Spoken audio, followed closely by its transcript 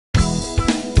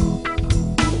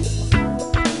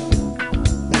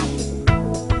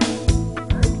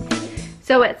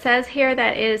So it says here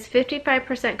that it is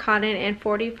 55% cotton and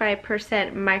 45%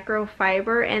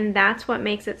 microfiber, and that's what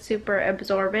makes it super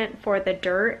absorbent for the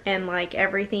dirt and like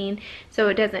everything, so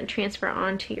it doesn't transfer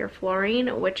onto your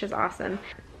flooring, which is awesome.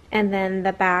 And then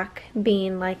the back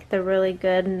being like the really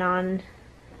good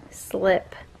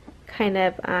non-slip kind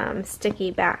of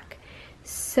sticky back.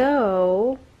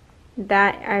 So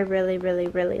that I really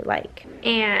like.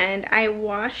 And I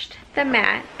washed the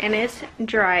mat and it's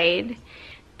dried,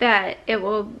 that it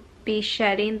will be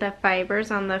shedding the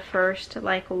fibers on the first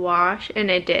like wash,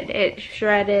 and it did. It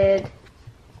shredded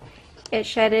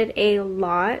a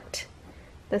lot.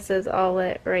 This is all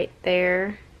it right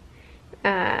there.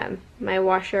 My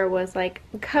washer was like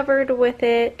covered with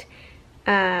it,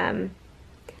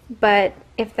 but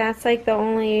if that's like the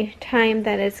only time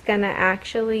that it's gonna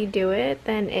actually do it,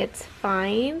 then it's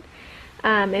fine.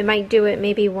 It might do it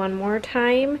maybe one more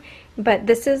time, but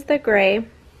this is the gray.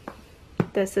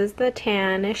 This is the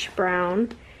tannish brown.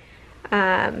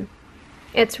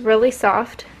 It's really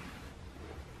soft.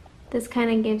 This kind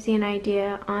of gives you an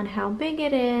idea on how big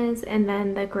it is, and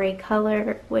then the gray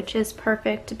color, which is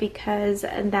perfect because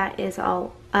that is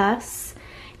all us.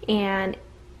 And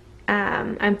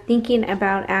I'm thinking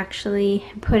about actually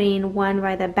putting one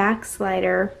by the back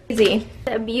slider. Easy.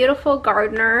 A beautiful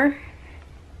Gardner,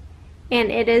 and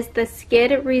it is the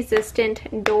skid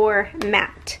resistant door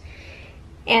mat.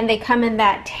 And they come in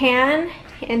that tan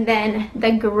and then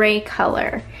the gray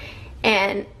color.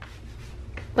 And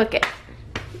look at,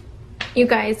 you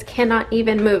guys cannot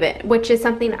even move it, which is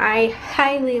something I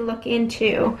highly look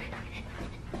into.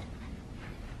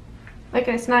 Like,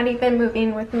 it's not even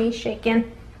moving with me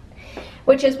shaking,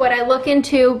 which is what I look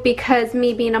into because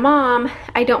me being a mom,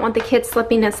 I don't want the kids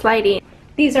slipping and sliding.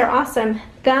 These are awesome.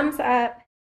 Thumbs up.